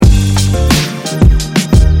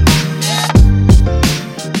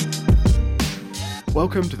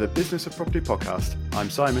Welcome to the Business of Property podcast. I'm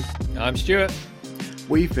Simon. I'm Stuart.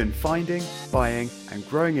 We've been finding, buying and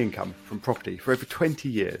growing income from property for over 20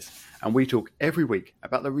 years, and we talk every week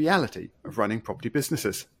about the reality of running property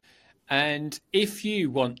businesses. And if you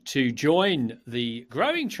want to join the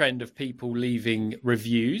growing trend of people leaving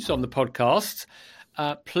reviews on the podcast,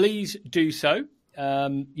 please do so. A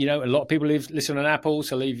lot of people listen on Apple,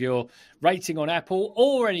 so leave your rating on Apple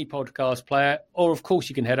or any podcast player, or of course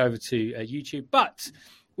you can head over to YouTube. But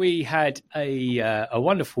we had a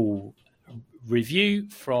wonderful review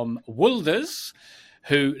from Wilders,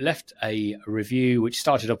 who left a review which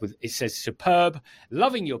started up with, it says, superb,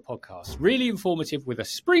 loving your podcast, really informative with a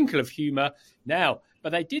sprinkle of humour. Now,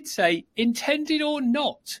 but they did say intended or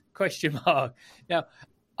not, question mark. Now,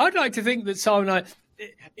 I'd like to think that Simon and I,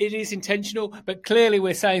 it is intentional, but clearly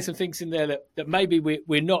we're saying some things in there that maybe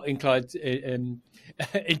we're not inclined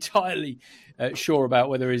entirely sure about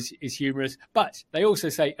whether is humorous. But they also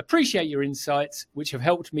say, appreciate your insights, which have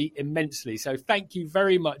helped me immensely. So thank you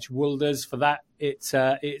very much, Wilders, for that. It's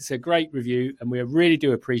a great review, and we really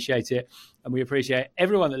do appreciate it. And we appreciate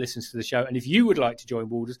everyone that listens to the show. And if you would like to join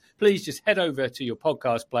Wilders, please just head over to your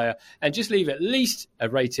podcast player and just leave at least a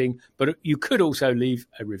rating. But you could also leave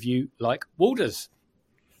a review like Wilders.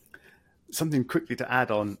 Something quickly to add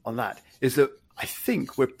on that is that I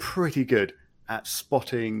think we're pretty good at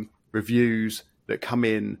spotting reviews that come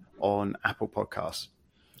in on Apple Podcasts.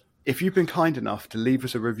 If you've been kind enough to leave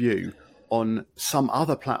us a review on some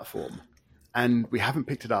other platform and we haven't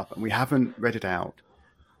picked it up and we haven't read it out,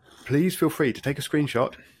 please feel free to take a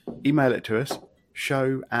screenshot, email it to us,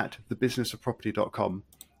 show@thebusinessofproperty.com,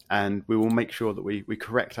 and we will make sure that we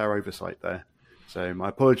correct our oversight there. So my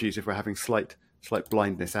apologies if we're having slight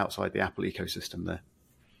blindness outside the Apple ecosystem there.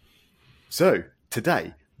 So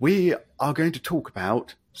today we are going to talk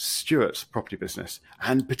about Stuart's property business,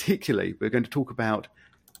 and particularly we're going to talk about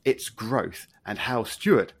its growth and how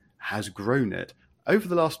Stuart has grown it over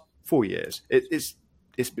the last 4 years. It's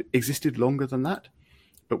existed longer than that,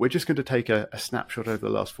 but we're just going to take a snapshot over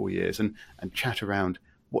the last 4 years and chat around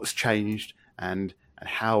what's changed and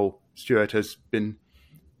how Stuart has been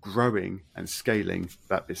growing and scaling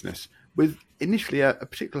that business, with initially a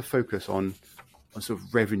particular focus on sort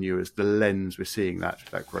of revenue as the lens we're seeing that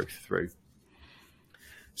growth through.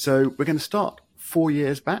 So we're going to start 4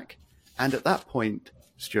 years back. And at that point,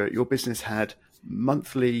 Stuart, your business had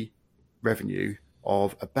monthly revenue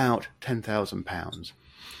of about £10,000.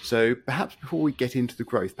 So perhaps before we get into the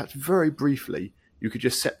growth, perhaps very briefly, you could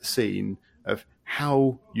just set the scene of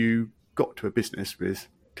how you got to a business with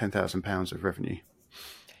 £10,000 of revenue.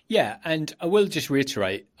 Yeah, and I will just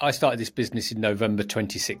reiterate, I started this business in November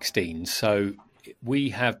 2016, so we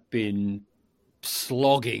have been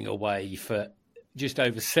slogging away for just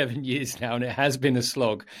over 7 years now, and it has been a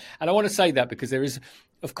slog. And I want to say that because there is,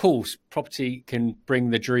 of course, property can bring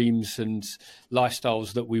the dreams and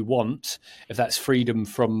lifestyles that we want, if that's freedom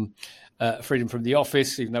from the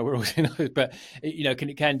office, even though we're always in office, but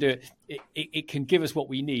it can do it. It can give us what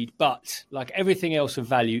we need, but like everything else of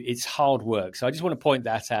value, it's hard work. So I just want to point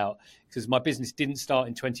that out, because my business didn't start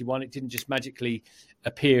in 21. It didn't just magically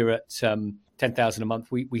appear at 10,000 a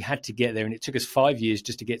month. We had to get there, and it took us 5 years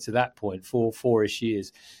just to get to that point, four-ish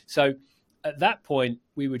years. So at that point,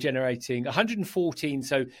 we were generating 114.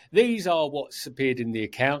 So these are what's appeared in the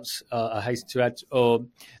accounts, I hasten to add,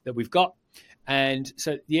 that we've got. And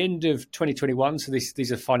so at the end of 2021, so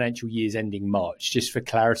these are financial years ending March, just for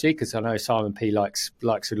clarity, because I know Simon P likes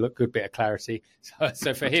a good bit of clarity.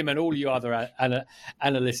 So for him and all you other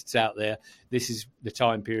analysts out there, this is the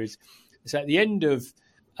time periods. So at the end of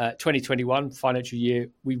 2021 financial year,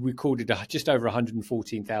 we recorded just over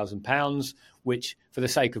 £114,000, which, for the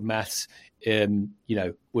sake of maths,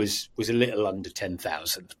 was a little under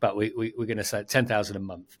 10,000. But we're going to say 10,000 a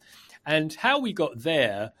month. And how we got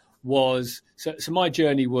there was, so my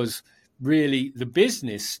journey was really, the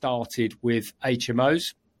business started with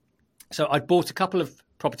HMOs. So I'd bought a couple of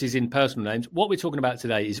properties in personal names. What we're talking about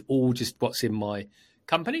today is all just what's in my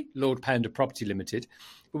company, Lord Panda Property Limited.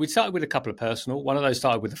 But we started with a couple of personal. One of those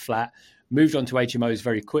started with a flat, moved on to HMOs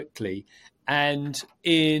very quickly. And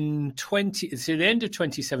in the end of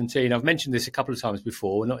 2017, I've mentioned this a couple of times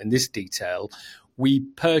before, not in this detail, we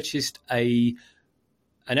purchased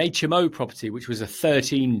an HMO property, which was a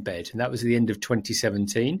 13-bed, and that was at the end of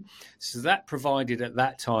 2017. So that provided at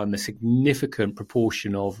that time a significant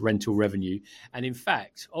proportion of rental revenue. And in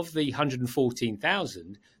fact, of the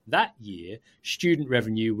 114,000, that year, student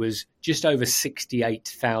revenue was just over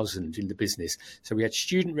 68,000 in the business. So we had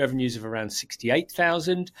student revenues of around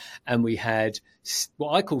 68,000, and we had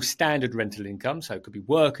what I call standard rental income. So it could be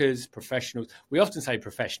workers, professionals. We often say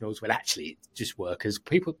professionals. Well, actually, it's just workers,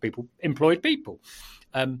 people, employed people.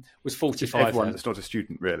 Was 45,000. Everyone that's not a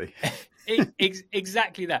student, really.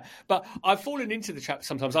 Exactly that. But I've fallen into the trap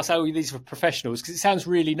sometimes. I say, "Oh, these are professionals," because it sounds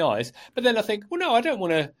really nice. But then I think, well, no, I don't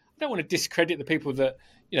want to discredit the people that,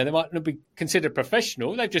 they might not be considered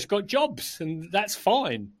professional. They've just got jobs, and that's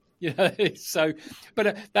fine. So,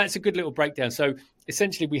 but that's a good little breakdown. So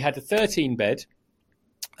essentially, we had a 13-bed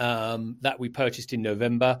that we purchased in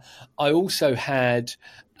November. I also had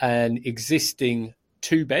an existing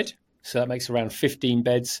 2-bed. So that makes around 15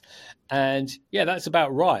 beds. And yeah, that's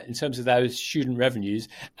about right in terms of those student revenues.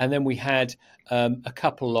 And then we had a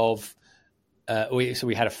couple of, so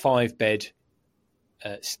we had a 5-bed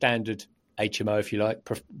standard HMO, if you like,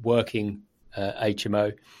 working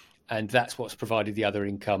HMO. And that's what's provided the other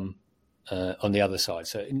income on the other side.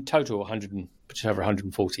 So in total, just over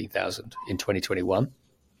 114,000 in 2021.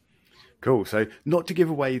 Cool. So not to give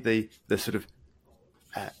away the sort of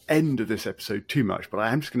end of this episode too much, but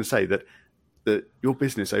I am just going to say that your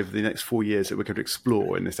business over the next 4 years that we're going to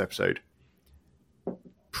explore in this episode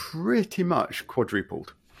pretty much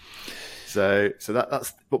quadrupled. So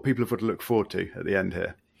that's what people have got to look forward to at the end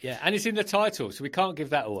here. Yeah, and it's in the title, so we can't give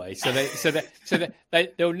that away. So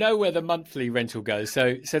they'll know where the monthly rental goes.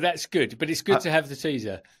 So that's good, but it's good to have the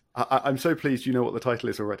teaser. I'm so pleased you know what the title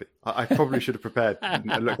is already. I probably should have prepared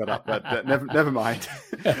and looked that up, but never mind.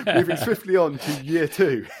 Moving swiftly on to year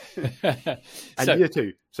 2. Year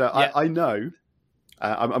 2. So yeah. I know,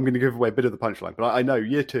 I'm going to give away a bit of the punchline, but I know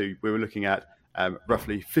year 2, we were looking at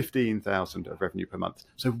roughly 15,000 of revenue per month.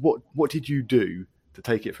 So what did you do to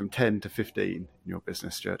take it from 10 to 15 in your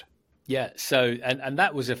business, Stuart? Yeah, so and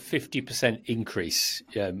that was a 50% increase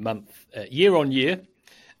year on year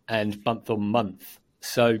and month on month.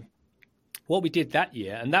 So what we did that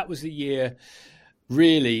year, and that was the year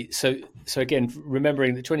really, so again,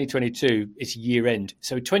 remembering that 2022, it's year end.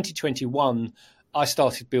 So 2021, I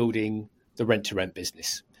started building the rent-to-rent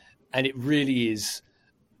business. And it really is,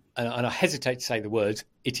 and I hesitate to say the words,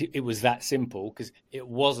 it was that simple, because it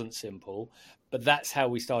wasn't simple, but that's how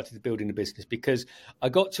we started building the business. Because I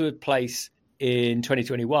got to a place in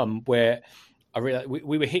 2021 where I realized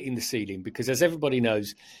we were hitting the ceiling, because as everybody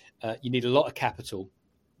knows, you need a lot of capital.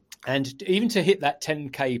 And even to hit that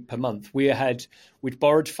 10K per month, we'd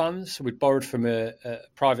borrowed funds. We'd borrowed from a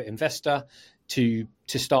private investor to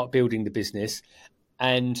start building the business.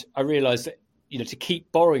 And I realized that, to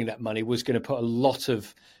keep borrowing that money was going to put a lot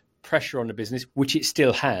of pressure on the business, which it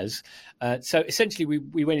still has. So essentially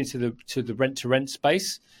we went into the rent-to-rent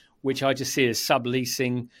space, which I just see as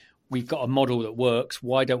subleasing. We've got a model that works.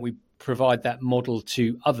 Why don't we provide that model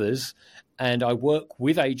to others? And I work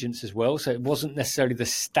with agents as well, so it wasn't necessarily the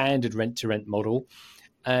standard rent-to-rent model,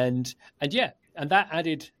 and that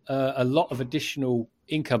added a lot of additional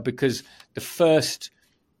income, because the first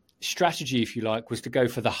strategy, if you like, was to go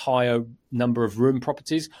for the higher number of room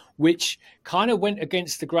properties, which kind of went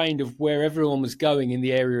against the grain of where everyone was going in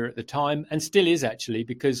the area at the time, and still is actually,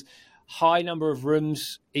 because high number of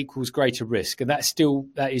rooms equals greater risk, and that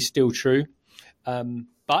is still true,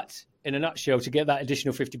 but in a nutshell, to get that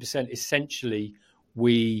additional 50%, essentially,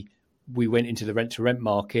 we went into the rent-to-rent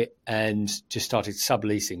market and just started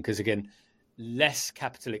subleasing, because, again, less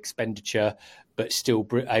capital expenditure, but still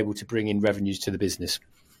able to bring in revenues to the business.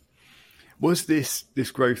 Was this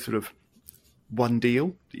growth sort of one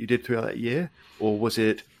deal that you did throughout that year, or was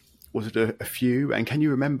it a few? And can you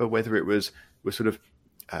remember whether it was sort of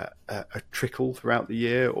a trickle throughout the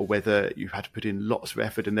year, or whether you had to put in lots of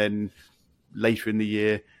effort and then later in the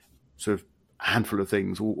year, sort of a handful of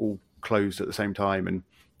things all closed at the same time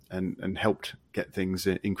and helped get things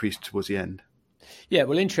increased towards the end? Yeah,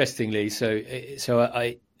 well, interestingly, so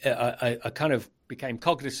I kind of became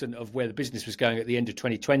cognizant of where the business was going at the end of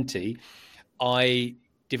 2020. I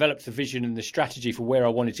developed the vision and the strategy for where I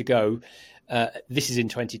wanted to go. This is in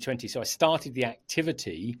 2020. So I started the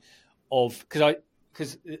activity of,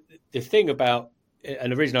 because the thing about,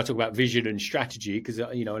 and the reason I talk about vision and strategy, because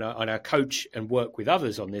and I coach and work with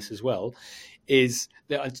others on this as well, is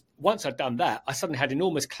that once I'd done that, I suddenly had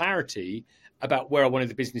enormous clarity about where I wanted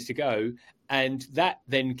the business to go, and that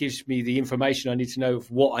then gives me the information I need to know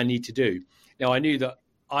of what I need to do. Now, I knew that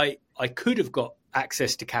I could have got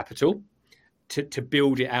access to capital to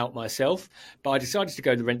build it out myself, but I decided to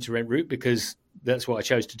go the rent-to-rent route because that's what I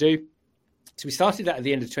chose to do. So we started that at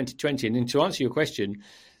the end of 2020, and then to answer your question,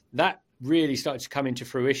 that really started to come into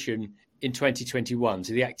fruition in 2021.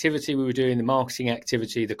 So the activity we were doing, the marketing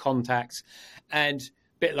activity, the contacts, and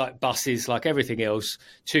a bit like buses, like everything else,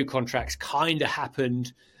 2 contracts kind of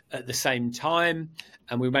happened at the same time,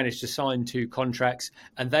 and we managed to sign 2 contracts,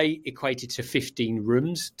 and they equated to 15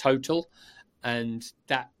 rooms total, and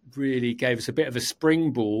that really gave us a bit of a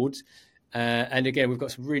springboard. And again, we've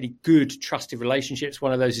got some really good, trusted relationships.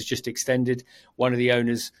 One of those is just extended. One of the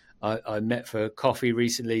owners I met for coffee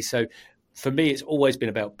recently. So for me, it's always been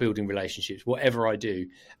about building relationships, whatever I do,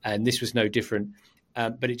 and this was no different.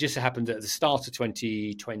 But it just happened that at the start of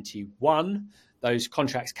 2021, those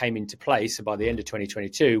contracts came into place. So by the end of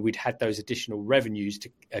 2022, we'd had those additional revenues to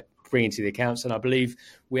bring into the accounts. And I believe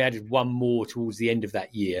we added one more towards the end of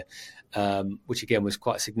that year, which again was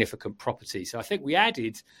quite a significant property. So I think we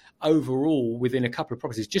added overall within a couple of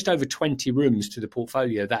properties, just over 20 rooms to the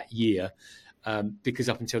portfolio that year, because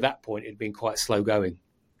up until that point, it had been quite slow going.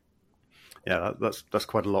 Yeah, that's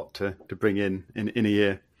quite a lot to bring in a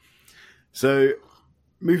year. So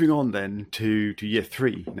moving on then to year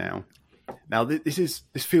 3 now. Now this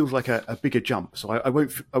feels like a bigger jump, so I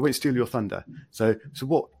won't steal your thunder. So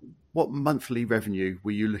what monthly revenue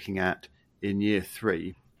were you looking at in year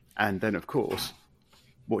 3, and then of course,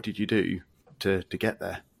 what did you do to get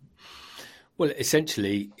there? Well,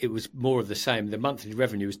 essentially, it was more of the same. The monthly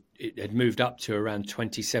revenue it had moved up to around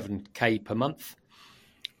 27k per month,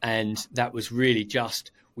 and that was really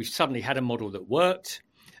just we suddenly had a model that worked,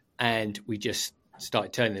 and we just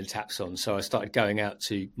started turning the taps on. So I started going out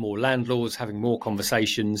to more landlords, having more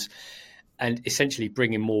conversations, and essentially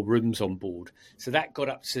bringing more rooms on board. So that got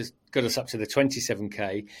us up to the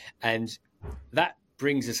 27k, and that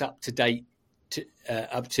brings us up to date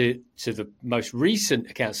up to the most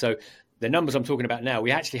recent account. So the numbers I'm talking about now,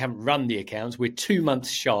 we actually haven't run the accounts. We're 2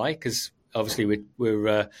 months shy because obviously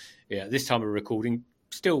we're this time of recording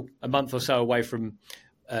still a month or so away from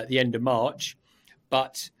the end of March,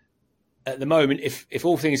 but at the moment, if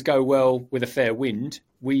all things go well with a fair wind,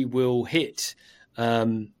 we will hit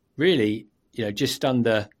really, just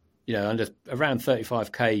under around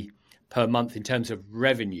 35k per month in terms of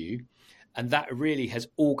revenue, and that really has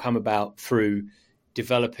all come about through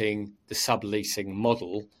developing the subleasing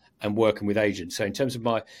model and working with agents. So in terms of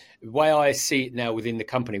the way I see it now within the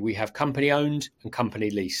company, we have company owned and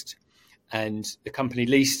company leased, and the company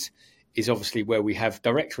leased is obviously where we have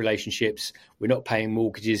direct relationships. We're not paying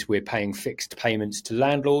mortgages, we're paying fixed payments to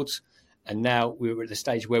landlords. And now we're at the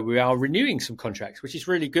stage where we are renewing some contracts, which is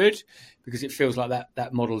really good because it feels like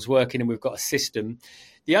that model's working and we've got a system.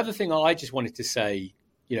 The other thing I just wanted to say,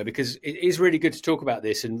 because it is really good to talk about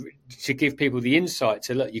this and to give people the insight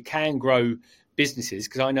to look, you can grow businesses,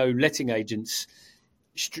 because I know letting agents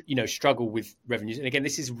struggle with revenues. And again,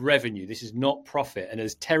 this is revenue. This is not profit. And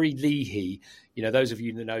as Terry Leahy, those of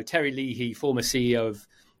you that know, Terry Leahy, former CEO of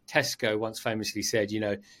Tesco, once famously said,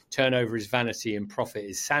 turnover is vanity and profit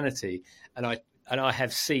is sanity. And I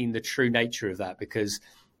have seen the true nature of that, because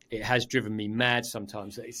it has driven me mad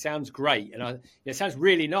sometimes. It sounds great. And it sounds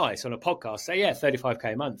really nice on a podcast. Say,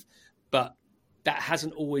 35k a month. But that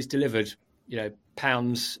hasn't always delivered,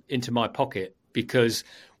 pounds into my pocket, because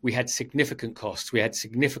we had significant costs, we had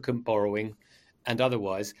significant borrowing and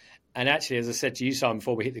otherwise. And actually, as I said to you, Simon,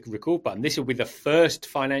 before we hit the record button, this will be the first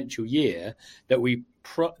financial year that we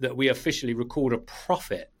officially record a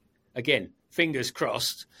profit. Again, fingers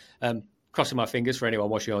crossed, crossing my fingers for anyone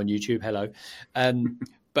watching on YouTube. Hello.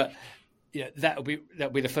 But that'll be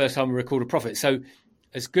the first time we record a profit. So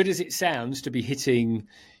as good as it sounds to be hitting,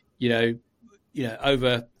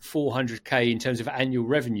 over 400k in terms of annual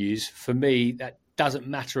revenues, for me, that doesn't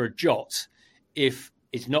matter a jot if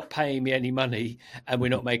it's not paying me any money and we're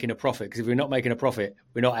not making a profit. Because if we're not making a profit,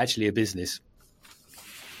 we're not actually a business.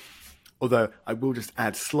 Although I will just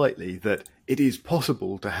add slightly that it is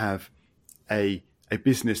possible to have a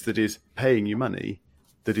business that is paying you money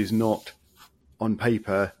that is not on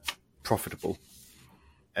paper profitable,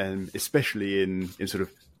 and especially in sort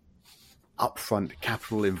of upfront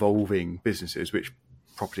capital involving businesses, which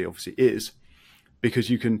property obviously is, because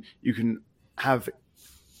you can have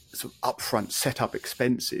sort of upfront setup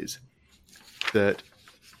expenses that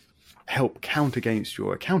help count against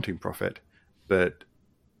your accounting profit, but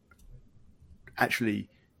actually,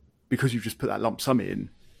 because you've just put that lump sum in,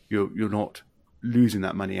 you're not losing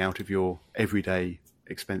that money out of your everyday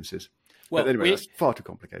expenses. Well, but anyway, that's far too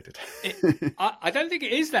complicated. I don't think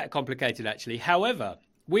it is that complicated, actually. However,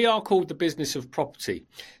 we are called the business of property.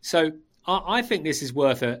 So I think this is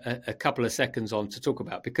worth a couple of seconds on to talk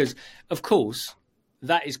about, because, of course,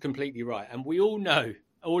 that is completely right. And we all know,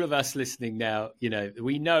 all of us listening now,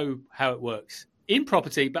 we know how it works in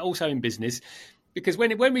property, but also in business. Because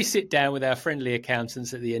when we sit down with our friendly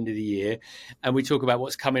accountants at the end of the year and we talk about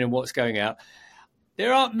what's coming and what's going out,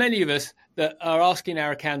 there aren't many of us that are asking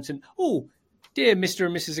our accountant, oh, dear Mr.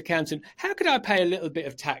 and Mrs. Accountant, how could I pay a little bit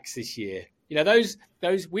of tax this year? Those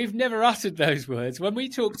we've never uttered those words. When we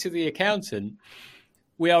talk to the accountant,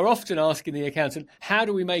 we are often asking the accountant, how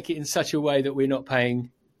do we make it in such a way that we're not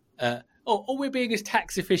paying, or we're being as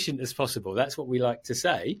tax efficient as possible? That's what we like to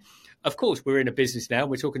say. Of course, we're in a business now, and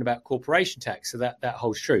we're talking about corporation tax, so that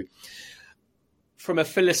holds true. From a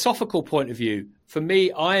philosophical point of view, for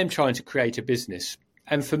me, I am trying to create a business.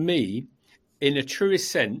 And for me, in a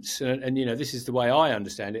truest sense, and this is the way I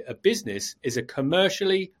understand it, a business is a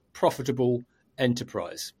commercially profitable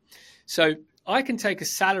enterprise. So I can take a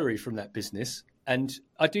salary from that business, and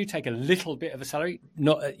I do take a little bit of a salary,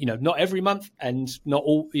 not every month, and not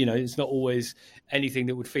all, it's not always anything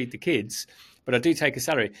that would feed the kids, but I do take a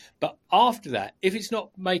salary. But after that, if it's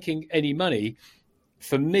not making any money,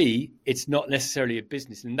 for me, it's not necessarily a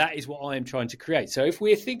business, and that is what I am trying to create. So if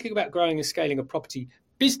we're thinking about growing and scaling a property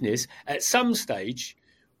business, at some stage,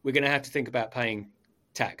 we're going to have to think about paying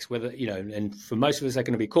tax, whether, and for most of us, they're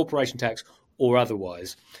going to be corporation tax or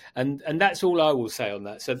otherwise. And that's all I will say on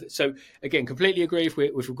that. So again, completely agree. If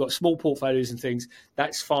we've got small portfolios and things,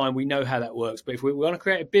 that's fine. We know how that works. But if we want to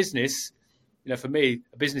create a business, for me,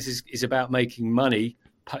 a business is about making money,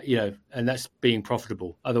 and that's being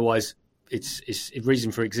profitable. Otherwise, its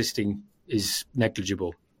reason for existing is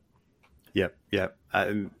negligible. Yeah.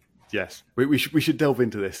 And yes, we should delve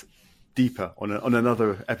into this deeper on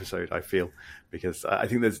another episode, I feel, because I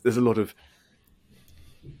think there's a lot of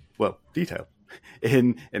detail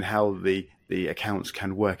in how the accounts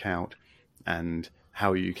can work out and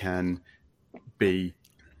how you can be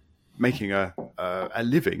making a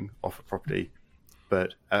living off a property,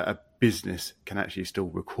 but a business can actually still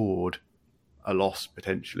record a loss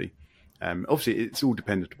potentially. Obviously, it's all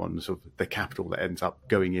dependent upon sort of the capital that ends up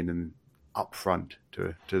going in and upfront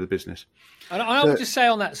to the business. And I would just say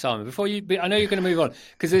on that, Simon, before I know you're going to move on,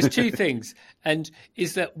 because there's two things. And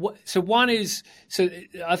is that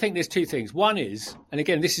I think there's two things. One is, and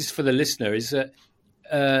again, this is for the listener, is that,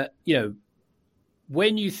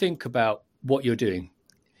 when you think about what you're doing,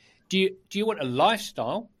 do you want a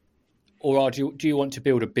lifestyle or do you want to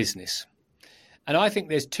build a business? And I think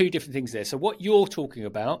there's two different things there. So what you're talking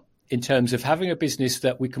about in terms of having a business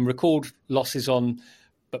that we can record losses on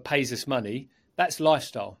but pays us money, that's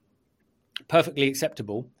lifestyle. Perfectly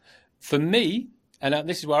acceptable. For me, and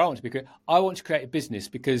this is where I want to be clear, I want to create a business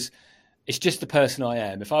because it's just the person I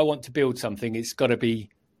am. If I want to build something, it's got to be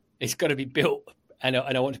built, and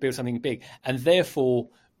I want to build something big, and therefore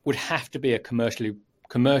would have to be a commercially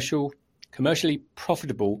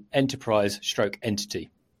profitable enterprise stroke entity.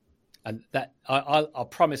 And that I'll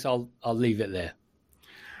promise I'll leave it there.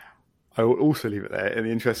 I will also leave it there in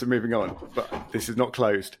the interest of moving on, but this is not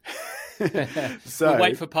closed. We'll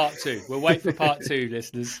wait for part two.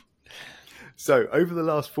 Listeners. So over the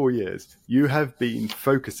last 4 years, you have been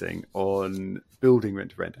focusing on building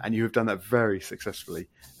rent to rent, and you have done that very successfully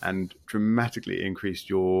and dramatically increased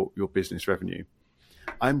your business revenue.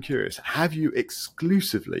 I'm curious, have you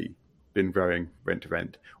exclusively been growing rent to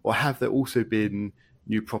rent, or have there also been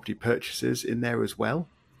new property purchases in there as well?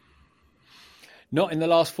 Not in the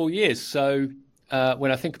last 4 years. So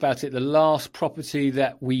when I think about it, the last property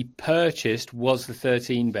that we purchased was the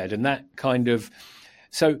 13-bed, and that kind of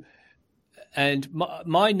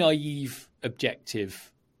my naive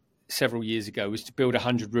objective several years ago was to build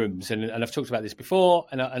 100 rooms, and I've talked about this before,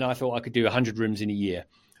 and I thought I could do 100 rooms in a year.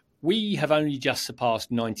 We have only just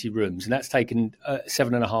surpassed 90 rooms, and that's taken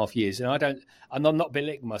 7.5 years. And I'm not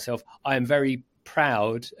belittling myself. I am very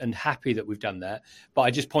proud and happy that we've done that, but I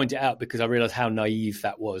just point it out because I realized how naive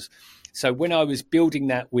that was. So when I was building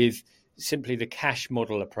that with simply the cash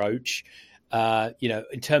model approach,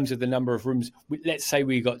 in terms of the number of rooms, let's say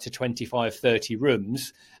we got to 25, 30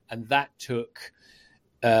 rooms, and that took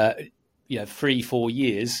 3-4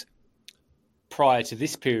 years prior to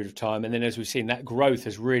this period of time. And then as we've seen, that growth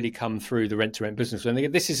has really come through the rent-to-rent business. And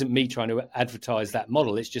this isn't me trying to advertise that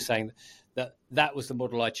model. It's just saying that was the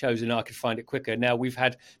model I chose and I could find it quicker. Now, we've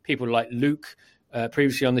had people like Luke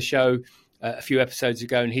previously on the show a few episodes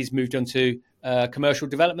ago, and he's moved on to commercial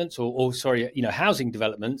developments or housing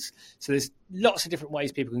developments. So there's lots of different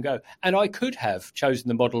ways people can go. And I could have chosen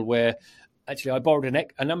the model where actually I borrowed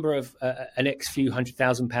a number of an X few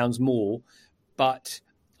 £100,000 more, but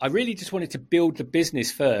I really just wanted to build the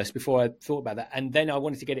business first before I thought about that. And then I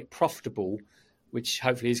wanted to get it profitable, which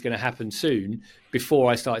hopefully is going to happen soon, before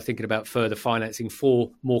I started thinking about further financing for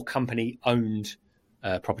more company-owned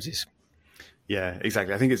properties. Yeah,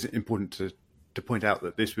 exactly. I think it's important to point out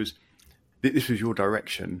that this was this was your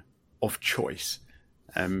direction of choice.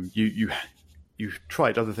 You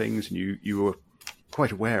tried other things, and you were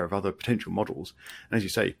quite aware of other potential models. And as you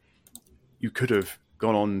say, you could have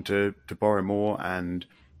gone on to borrow more and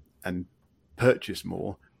purchase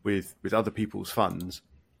more with other people's funds,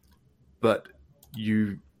 but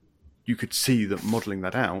you could see that modelling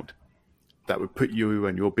that out, that would put you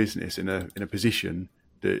and your business in a position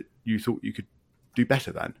that you thought you could do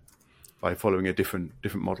better than by following a different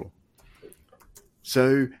model.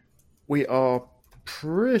 So we are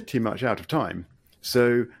pretty much out of time.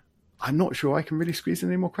 So I'm not sure I can really squeeze in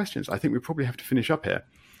any more questions. I think we probably have to finish up here.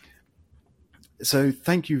 So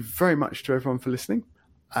thank you very much to everyone for listening.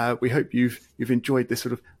 We hope you've enjoyed this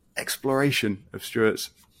sort of exploration of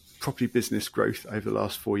Stuart's property business growth over the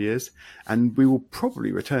last 4 years. And we will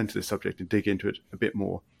probably return to the subject and dig into it a bit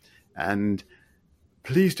more. And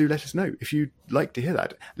please do let us know if you'd like to hear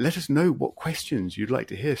that. Let us know what questions you'd like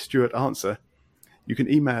to hear Stuart answer. You can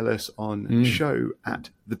email us on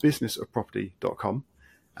show@thebusinessofproperty.com,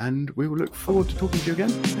 and we will look forward to talking to you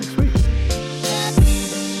again next week.